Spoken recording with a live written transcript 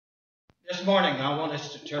This morning, I want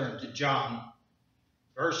us to turn to John,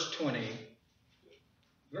 verse 20,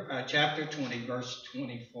 chapter 20, verse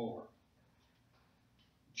 24.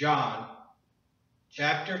 John,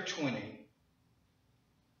 chapter 20,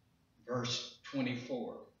 verse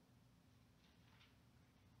 24.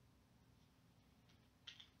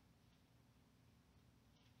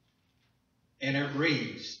 And it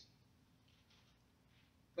reads,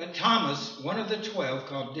 "But Thomas, one of the 12,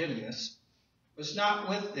 called Didymus, was not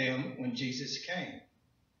with them when Jesus came.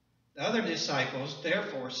 The other disciples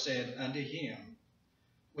therefore said unto him,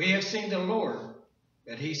 We have seen the Lord.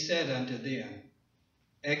 But he said unto them,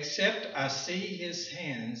 Except I see his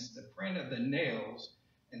hands, the print of the nails,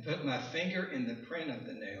 and put my finger in the print of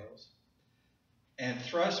the nails, and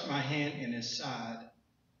thrust my hand in his side,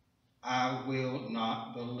 I will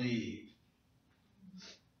not believe."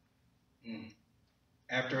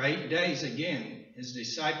 After 8 days again, his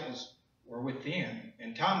disciples were within,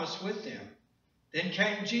 and Thomas with them. Then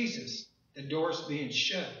came Jesus, the doors being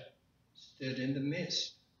shut, stood in the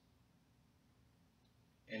midst,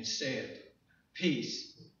 and said,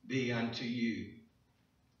 Peace be unto you.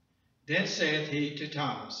 Then saith he to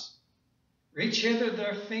Thomas, Reach hither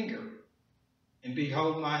thy finger, and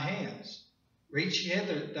behold my hands. Reach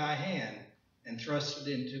hither thy hand, and thrust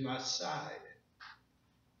it into my side.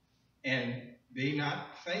 And be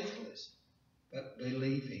not faithless, but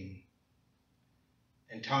believing.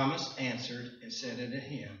 And Thomas answered and said unto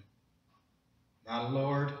him, My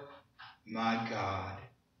Lord, my God.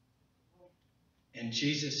 And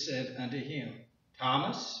Jesus said unto him,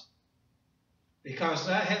 Thomas, because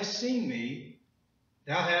thou hast seen me,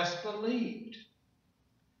 thou hast believed.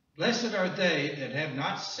 Blessed are they that have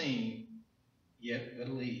not seen, yet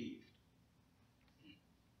believed.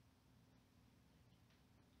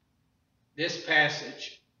 This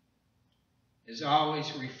passage is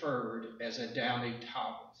always referred as a doubting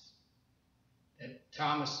Thomas. That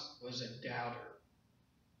Thomas was a doubter.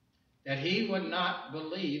 That he would not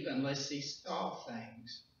believe unless he saw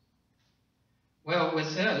things. Well,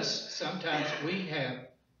 with us, sometimes we have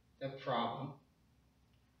the problem.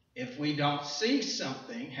 If we don't see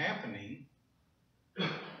something happening,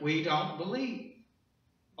 we don't believe.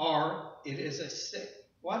 Or it is a sick.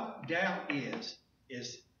 What doubt is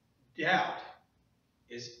doubt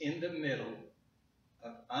is in the middle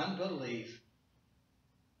of unbelief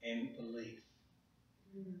and belief.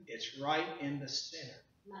 It's right in the center.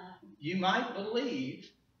 You might believe,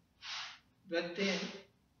 but then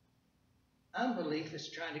unbelief is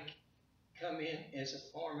trying to come in as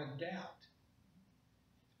a form of doubt.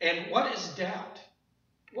 And what is doubt?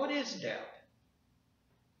 What is doubt?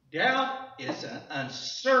 Doubt is an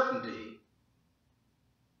uncertainty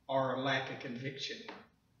or a lack of conviction.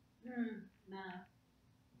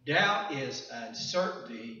 Doubt is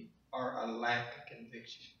uncertainty or a lack of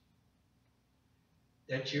conviction.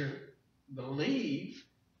 That you believe,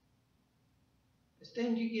 but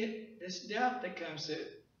then you get this doubt that comes that,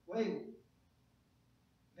 wait,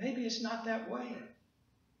 maybe it's not that way.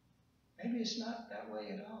 Maybe it's not that way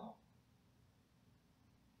at all.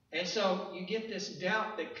 And so you get this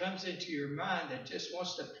doubt that comes into your mind that just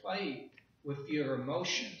wants to play with your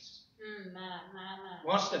emotions.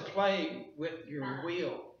 Wants to play with your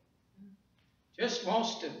will. Just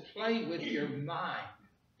wants to play with your mind.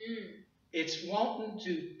 It's wanting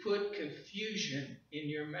to put confusion in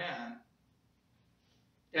your mind.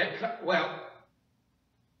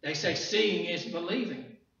 They say seeing is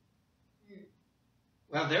believing.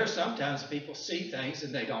 Well, there are sometimes people see things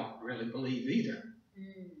and they don't really believe either.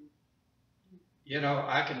 You know,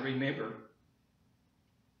 I can remember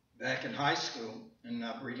back in high school, and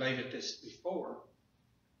I've related this before,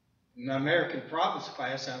 in the American Province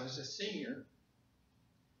class, I was a senior,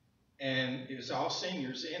 and it was all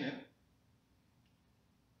seniors in it.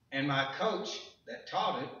 And my coach that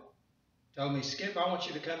taught it told me, Skip, I want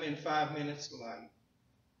you to come in 5 minutes late.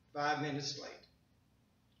 5 minutes late.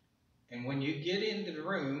 And when you get into the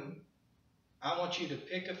room, I want you to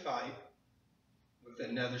pick a fight with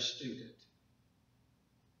another student.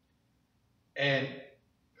 And,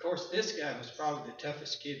 of course, this guy was probably the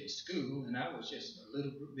toughest kid in school, and I was just a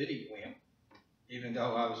little bitty wimp, even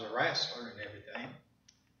though I was a wrestler and everything.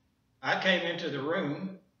 I came into the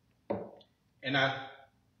room, and I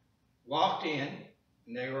walked in,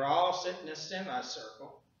 and they were all sitting in a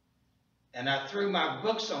semicircle, and I threw my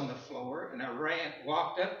books on the floor, and I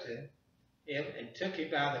walked up to him and took him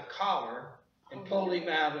by the collar and pulled him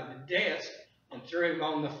out of the desk and threw him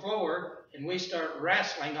on the floor, and we started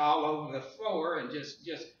wrestling all over the floor and just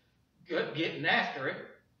getting after it.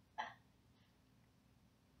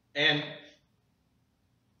 And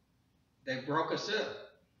they broke us up.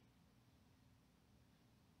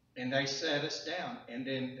 And they sat us down. And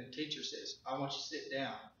then the teacher says, I want you to sit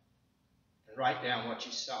down and write down what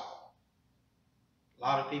you saw. A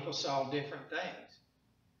lot of people saw different things.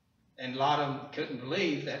 And a lot of them couldn't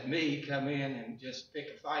believe that me come in and just pick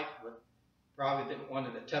a fight with probably one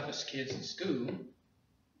of the toughest kids in school.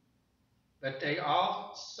 But they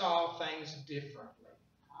all saw things differently.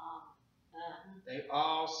 They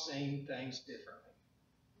all seen things differently.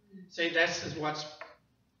 See,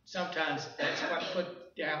 sometimes that's what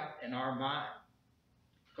put doubt in our mind.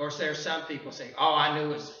 Of course, there's some people say, oh, I knew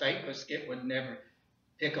it was fake, but Skip would never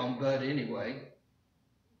pick on Bud anyway.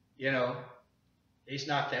 You know, he's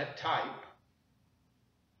not that type.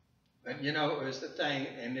 But, you know, it was the thing.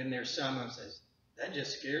 And then there's some of them says, that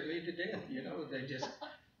just scared me to death. You know, they just,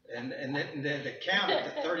 and the count of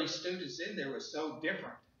the 30 students in there was so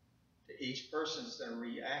different to each person's their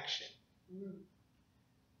reaction.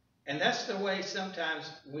 And that's the way sometimes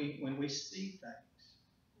when we see things,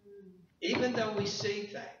 even though we see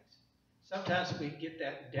things, sometimes we get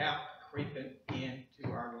that doubt creeping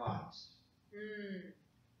into our lives.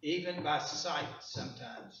 Even by sight,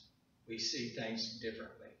 sometimes we see things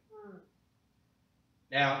differently.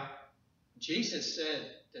 Now, Jesus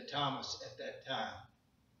said to Thomas at that time,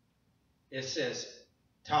 it says,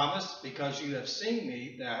 Thomas, because you have seen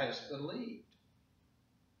me, thou hast believed.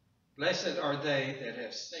 Blessed are they that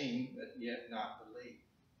have seen but yet not believe.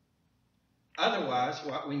 Otherwise,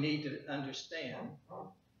 what we need to understand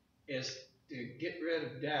is to get rid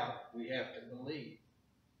of doubt, we have to believe.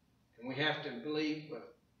 And we have to believe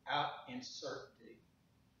without uncertainty.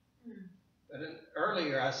 But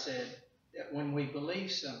earlier I said that when we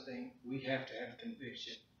believe something, we have to have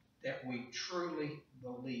conviction that we truly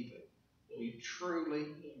believe it. We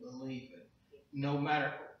truly believe it.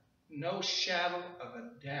 No shadow of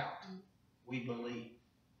a doubt, we believe.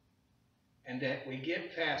 And that we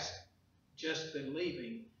get past just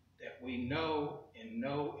believing that we know and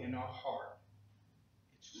know in our heart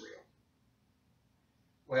it's real.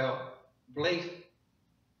 Well, we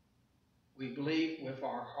believe with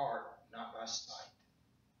our heart, not by sight.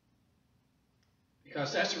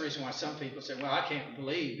 Because that's the reason why some people say, well, I can't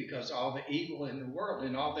believe because all the evil in the world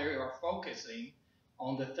and all they are focusing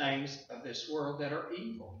on the things of this world that are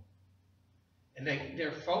evil. And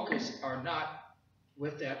their focus are not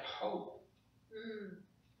with that hope.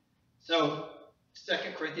 So 2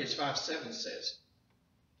 Corinthians 5:7 says,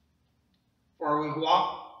 for we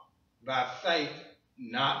walk by faith,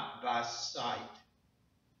 not by sight.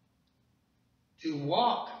 To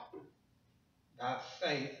walk by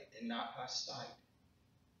faith and not by sight.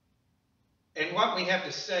 And what we have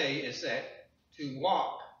to say is that to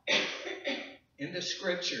walk in the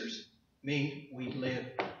scriptures means we live.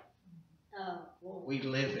 We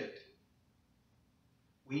live it.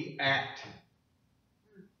 We act.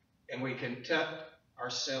 And we conduct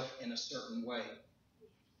ourselves in a certain way.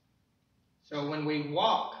 So when we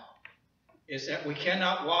walk, is that we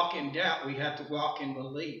cannot walk in doubt. We have to walk in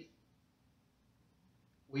belief.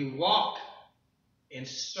 We walk in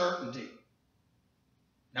certainty,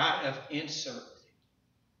 not of uncertainty.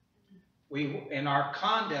 And our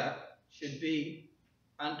conduct should be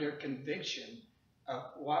under conviction of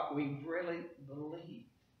what we really believe.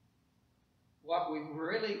 What we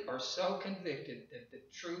really are so convicted that the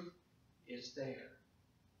truth is there.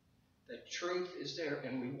 The truth is there,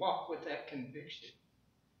 and we walk with that conviction.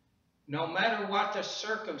 No matter what the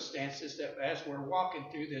circumstances that as we're walking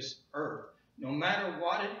through this earth, no matter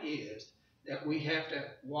what it is, that we have to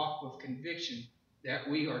walk with conviction that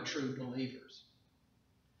we are true believers.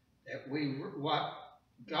 That what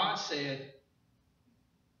God said,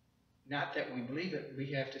 not that we believe it,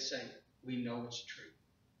 we have to say, we know it's true.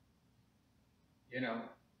 You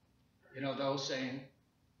know those saying,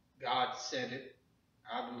 God said it,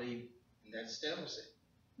 I believe, and that settles it.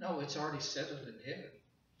 No, it's already settled in heaven.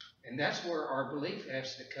 And that's where our belief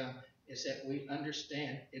has to come, is that we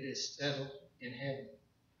understand it is settled in heaven.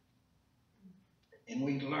 And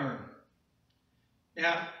we learn.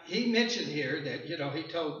 Now, he mentioned here that, he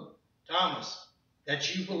told Thomas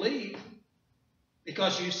that you believe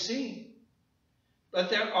because you've seen.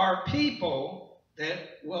 But there are people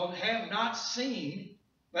that will have not seen,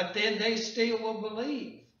 but then they still will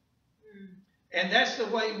believe. And that's the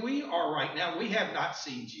way we are right now. We have not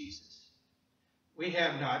seen Jesus. We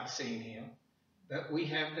have not seen him, but we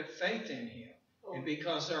have the faith in him. And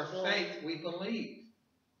because of our faith, we believe.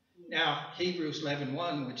 Now, Hebrews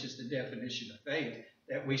 11:1, which is the definition of faith,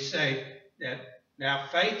 that we say that now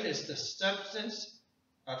faith is the substance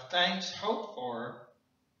of things hoped for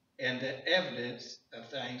and the evidence of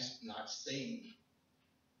things not seen.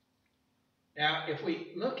 Now, if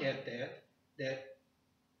we look at that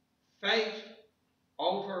faith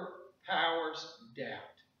overpowers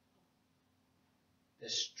doubt. The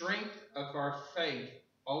strength of our faith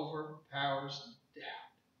overpowers doubt.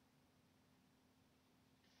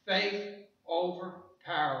 Faith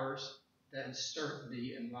overpowers the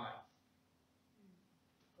uncertainty in life.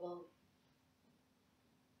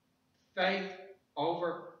 Faith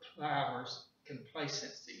overpowers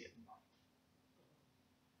complacency in life.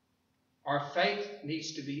 Our faith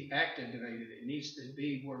needs to be activated. It needs to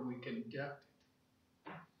be where we conduct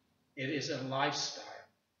it. It is a lifestyle.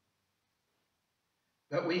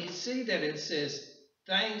 But we see that it says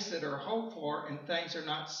things that are hoped for and things are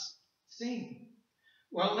not seen.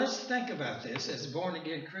 Well, let's think about this as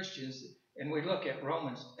born-again Christians, and we look at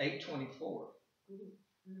Romans 8:24.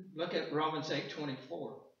 Look at Romans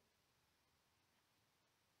 8:24.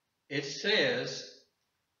 It says,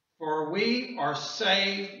 "For we are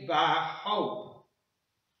saved by hope.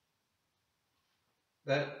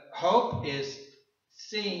 But hope is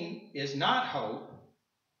seen is not hope.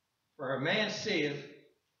 For a man seeth,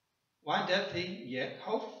 why doth he yet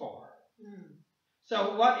hope for?"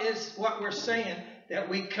 So what we're saying? That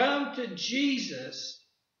we come to Jesus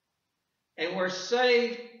and we're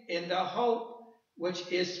saved in the hope which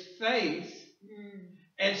is faith.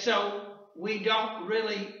 And so we don't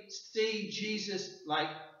really see Jesus like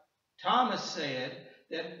Thomas said,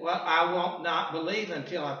 that, well, I won't not believe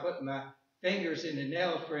until I put my fingers in the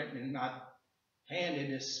nail print and my hand in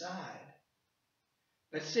his side.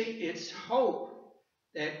 But see, it's hope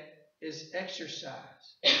that is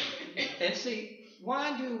exercised. And see,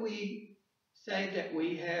 why do we say that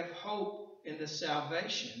we have hope in the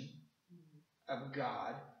salvation of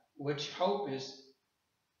God, which hope is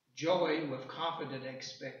joy with confident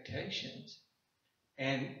expectations,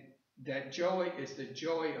 and that joy is the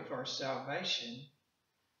joy of our salvation.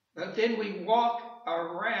 But then we walk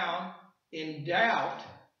around in doubt,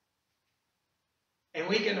 and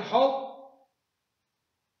we can hope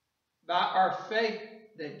by our faith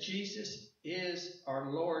that Jesus is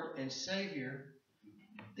our Lord and Savior.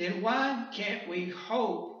 Then why can't we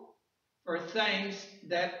hope for things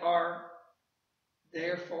that are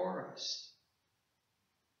there for us?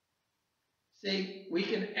 See, we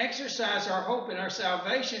can exercise our hope in our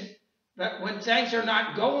salvation, but when things are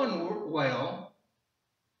not going well,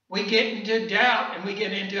 we get into doubt and we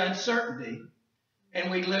get into uncertainty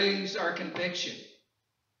and we lose our conviction.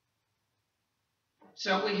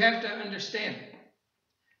 So we have to understand,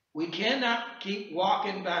 we cannot keep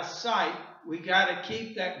walking by sight. We got to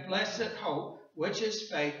keep that blessed hope, which is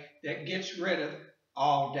faith, that gets rid of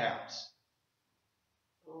all doubts.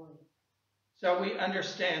 So we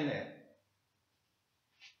understand that.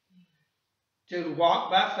 To walk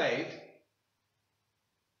by faith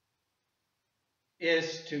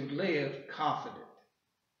is to live confident.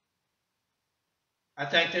 I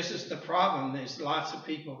think this is the problem. There's lots of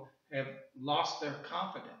people have lost their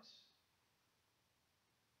confidence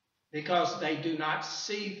because they do not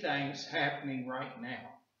see things happening right now.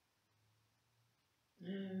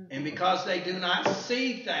 And because they do not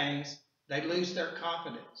see things, they lose their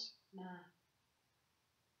confidence.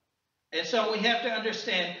 And so we have to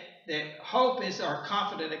understand that hope is our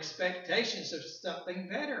confident expectations of something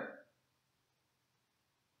better.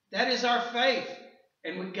 That is our faith.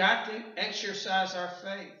 And we've got to exercise our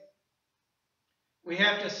faith. We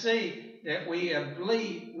have to see that we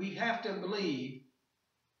have to believe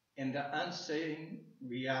in the unseen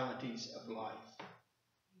realities of life.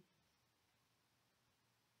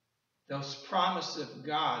 Those promises of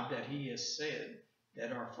God that He has said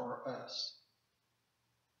that are for us.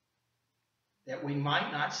 That we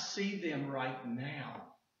might not see them right now.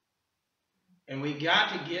 And we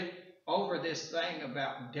got to get over this thing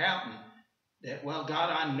about doubting that, well,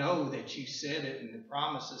 God, I know that you said it and the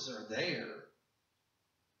promises are there.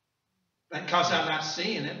 But because I'm not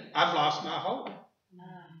seeing it, I've lost my hope.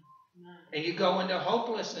 And you go into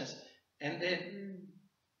hopelessness. And then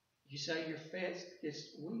you say your faith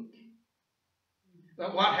is weak.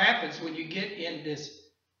 But what happens when you get in this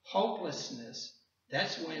hopelessness?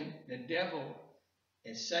 That's when the devil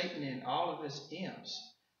and Satan and all of his imps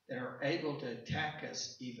that are able to attack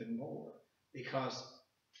us even more because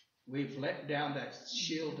we've let down that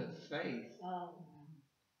shield of faith.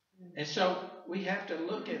 And so we have to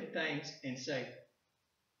look at things and say,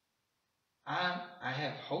 I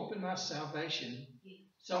have hope in my salvation,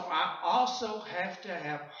 so I also have to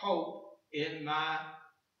have hope in my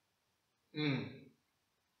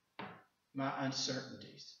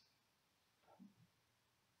uncertainties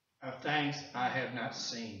of things I have not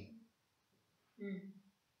seen.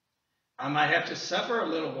 I might have to suffer a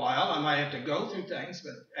little while. I might have to go through things,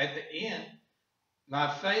 but at the end,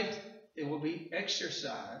 my faith, it will be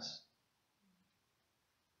exercised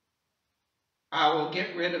I will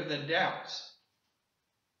get rid of the doubts.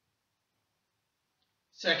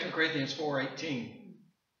 2 Corinthians 4:18.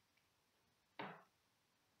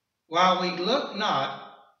 While we look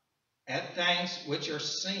not at things which are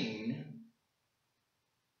seen,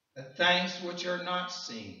 but things which are not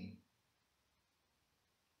seen.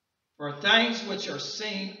 For things which are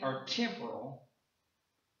seen are temporal,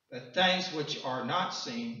 but things which are not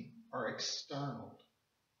seen are external.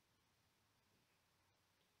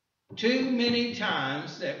 Too many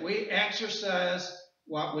times that we exercise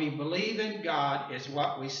what we believe in God is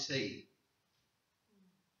what we see.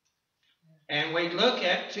 And we look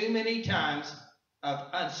at too many times of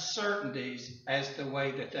uncertainties as the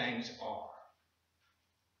way the things are.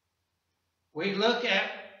 We look at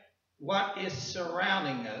what is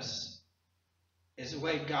surrounding us as the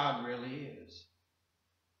way God really is.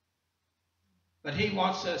 But He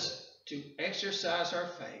wants us to exercise our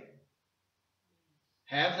faith,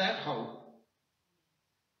 have that hope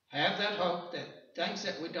that things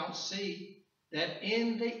that we don't see, that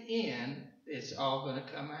in the end, it's all going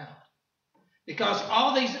to come out. Because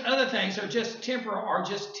all these other things are just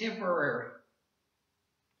temporary.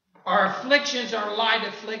 Our afflictions are light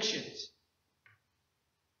afflictions.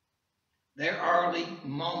 They're only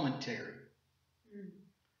momentary.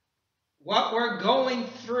 What we're going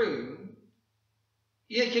through,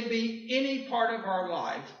 it can be any part of our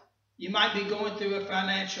life. You might be going through a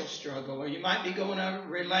financial struggle, or you might be going through a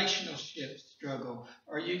relationship struggle,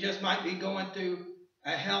 or you just might be going through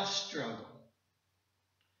a health struggle.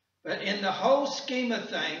 But in the whole scheme of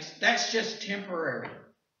things, that's just temporary.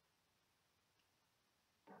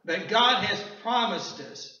 But God has promised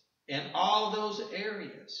us in all those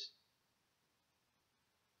areas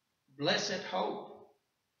blessed hope.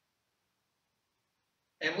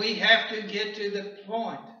 And we have to get to the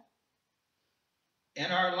point in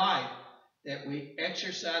our life that we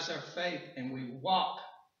exercise our faith and we walk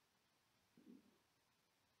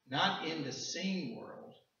not in the seen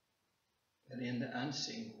world, but in the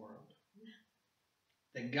unseen world.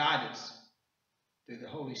 The guidance through the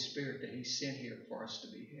Holy Spirit that He sent here for us to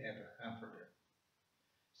have a comforter.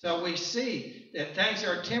 So we see that things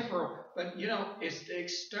are temporal, but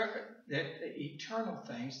it's the eternal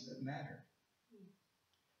things that matter.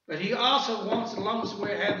 But He also wants, as long as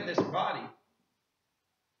we're having this body,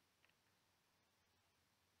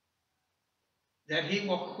 that He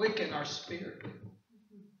will quicken our spirit.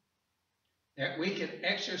 That we can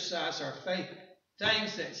exercise our faith.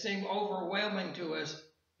 Things that seem overwhelming to us,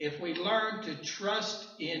 if we learn to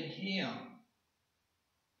trust in Him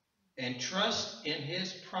and trust in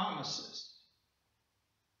His promises.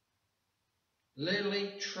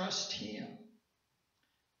 Literally trust Him.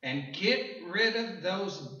 And get rid of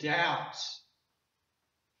those doubts.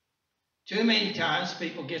 Too many times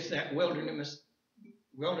people get that wilderness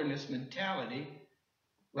mentality.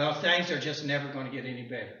 Well, things are just never going to get any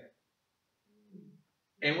better.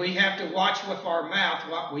 And we have to watch with our mouth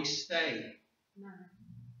what we say.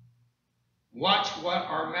 Watch what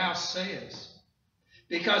our mouth says.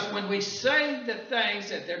 Because when we say the things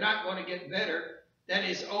that they're not going to get better, that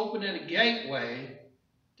is opening a gateway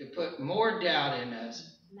to put more doubt in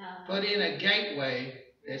us. Put in a gateway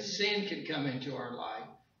that sin can come into our life.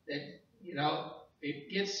 That,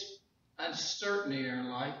 it gets uncertainty in our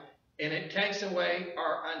life. And it takes away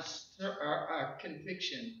our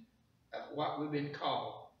conviction of what we've been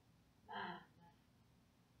called.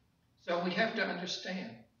 So we have to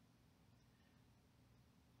understand.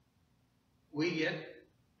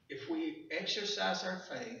 If we exercise our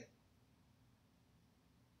faith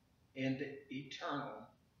in the eternal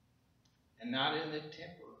and not in the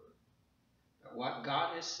temporary, but what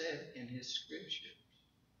God has said in His scriptures,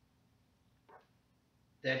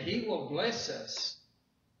 that He will bless us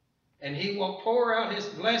and He will pour out His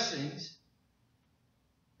blessings,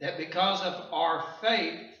 that because of our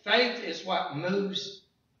faith is what moves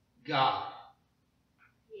God.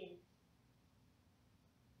 Yes.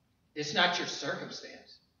 It's not your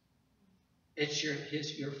circumstance. It's your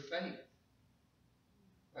faith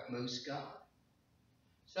that moves God.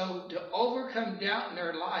 So to overcome doubt in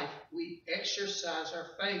our life, we exercise our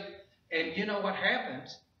faith. And you know what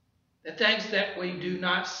happens? The things that we do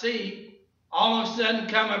not see all of a sudden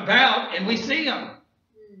come about and we see them.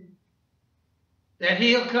 That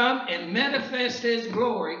He'll come and manifest His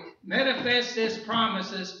glory, manifest His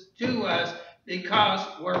promises to us because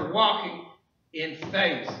we're walking in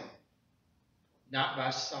faith, not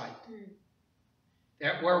by sight.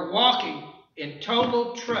 That we're walking in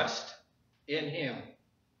total trust in Him.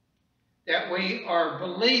 That we are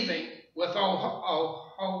believing with our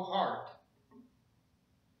whole heart.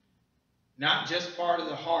 Not just part of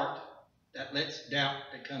the heart that lets doubt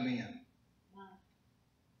to come in.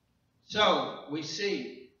 So we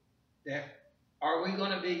see that, are we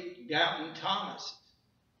going to be doubting Thomas?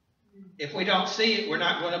 If we don't see it, we're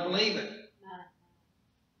not going to believe it.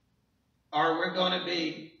 Or we're going to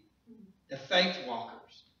be the faith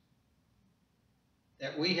walkers.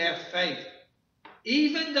 That we have faith.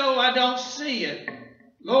 Even though I don't see it,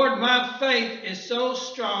 Lord, my faith is so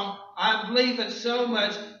strong, I believe it so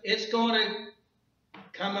much, it's going to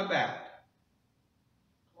come about.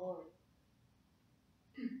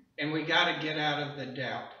 And we got to get out of the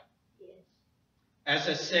doubt. As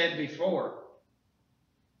I said before,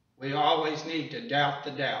 we always need to doubt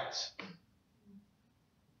the doubts.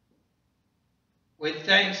 When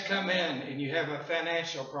things come in and you have a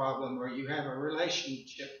financial problem or you have a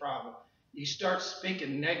relationship problem, you start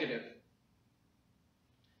speaking negative.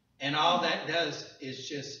 And all that does is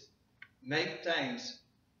just make things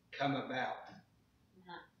come about.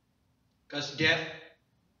 Because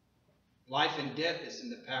life and death is in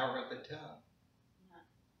the power of the tongue.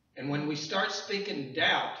 And when we start speaking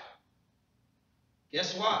doubt,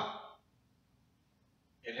 guess what?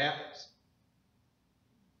 It happens.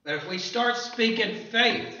 But if we start speaking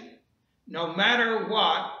faith, no matter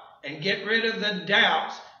what, and get rid of the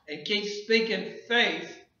doubts and keep speaking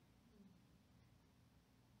faith,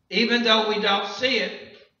 even though we don't see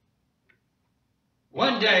it,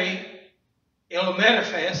 one day it'll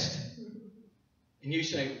manifest and you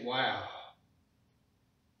say, wow.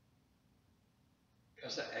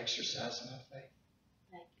 Because I exercise my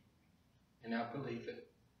faith. And I believe it.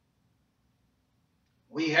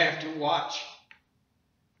 We have to watch.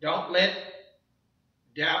 Don't let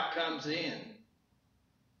doubt comes in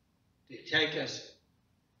to take us.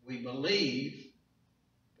 We believe,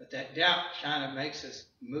 but that doubt kind of makes us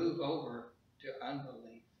move over to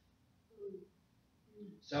unbelief.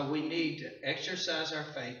 So we need to exercise our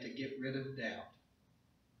faith to get rid of doubt.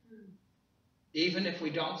 Even if we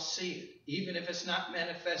don't see it, even if it's not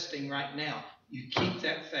manifesting right now, you keep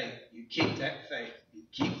that faith. You keep that faith. You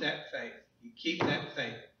keep that faith. You keep that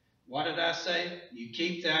faith. What did I say? You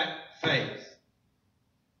keep that faith.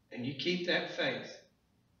 And you keep that faith.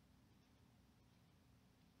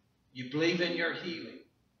 You believe in your healing.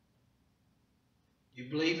 You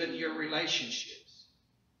believe in your relationships.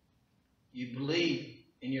 You believe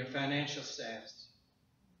in your financial status.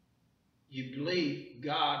 You believe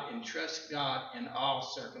God and trust God in all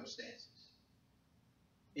circumstances.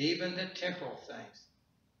 Even the temporal things.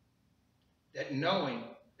 That knowing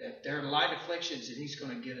that there are light afflictions and He's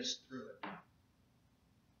going to get us through it.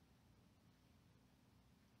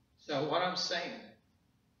 So what I'm saying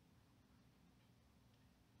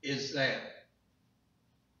is that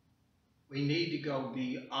we need to go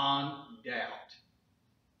beyond doubt.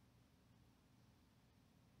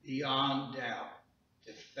 Beyond doubt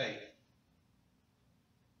to faith.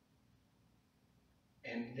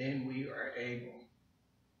 And then we are able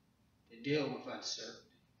to deal with uncertainty.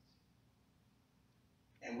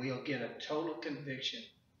 And we'll get a total conviction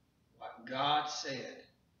what God said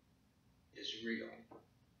is real.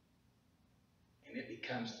 And it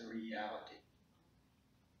becomes the reality.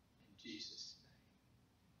 In Jesus'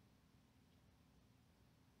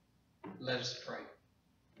 name. Let us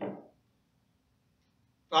pray.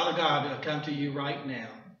 Father God, I come to you right now.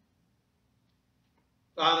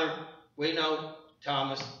 Father, we know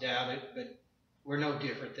Thomas doubted, but we're no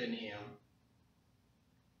different than him.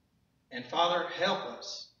 And Father, help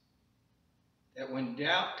us that when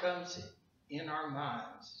doubt comes in our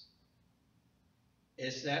minds,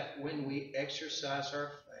 is that when we exercise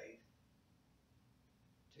our faith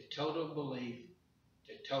to total belief,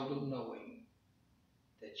 to total knowing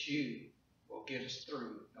that you will get us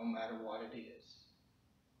through no matter what it is.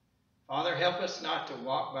 Father, help us not to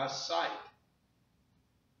walk by sight.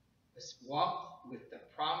 Let's walk with the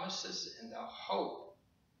promises and the hope,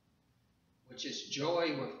 which is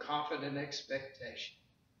joy with confident expectation.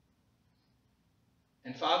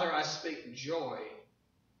 And Father, I speak joy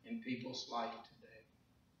in people's life today.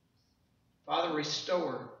 Father,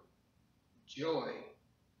 restore joy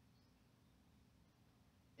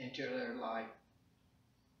into their life.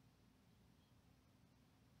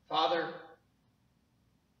 Father,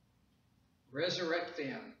 resurrect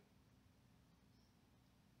them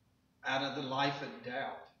out of the life of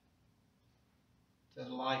doubt to the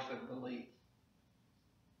life of belief,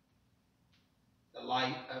 the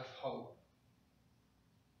light of hope.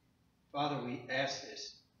 Father, we ask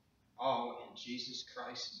this all in Jesus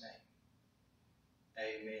Christ's name.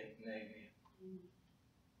 Amen and amen.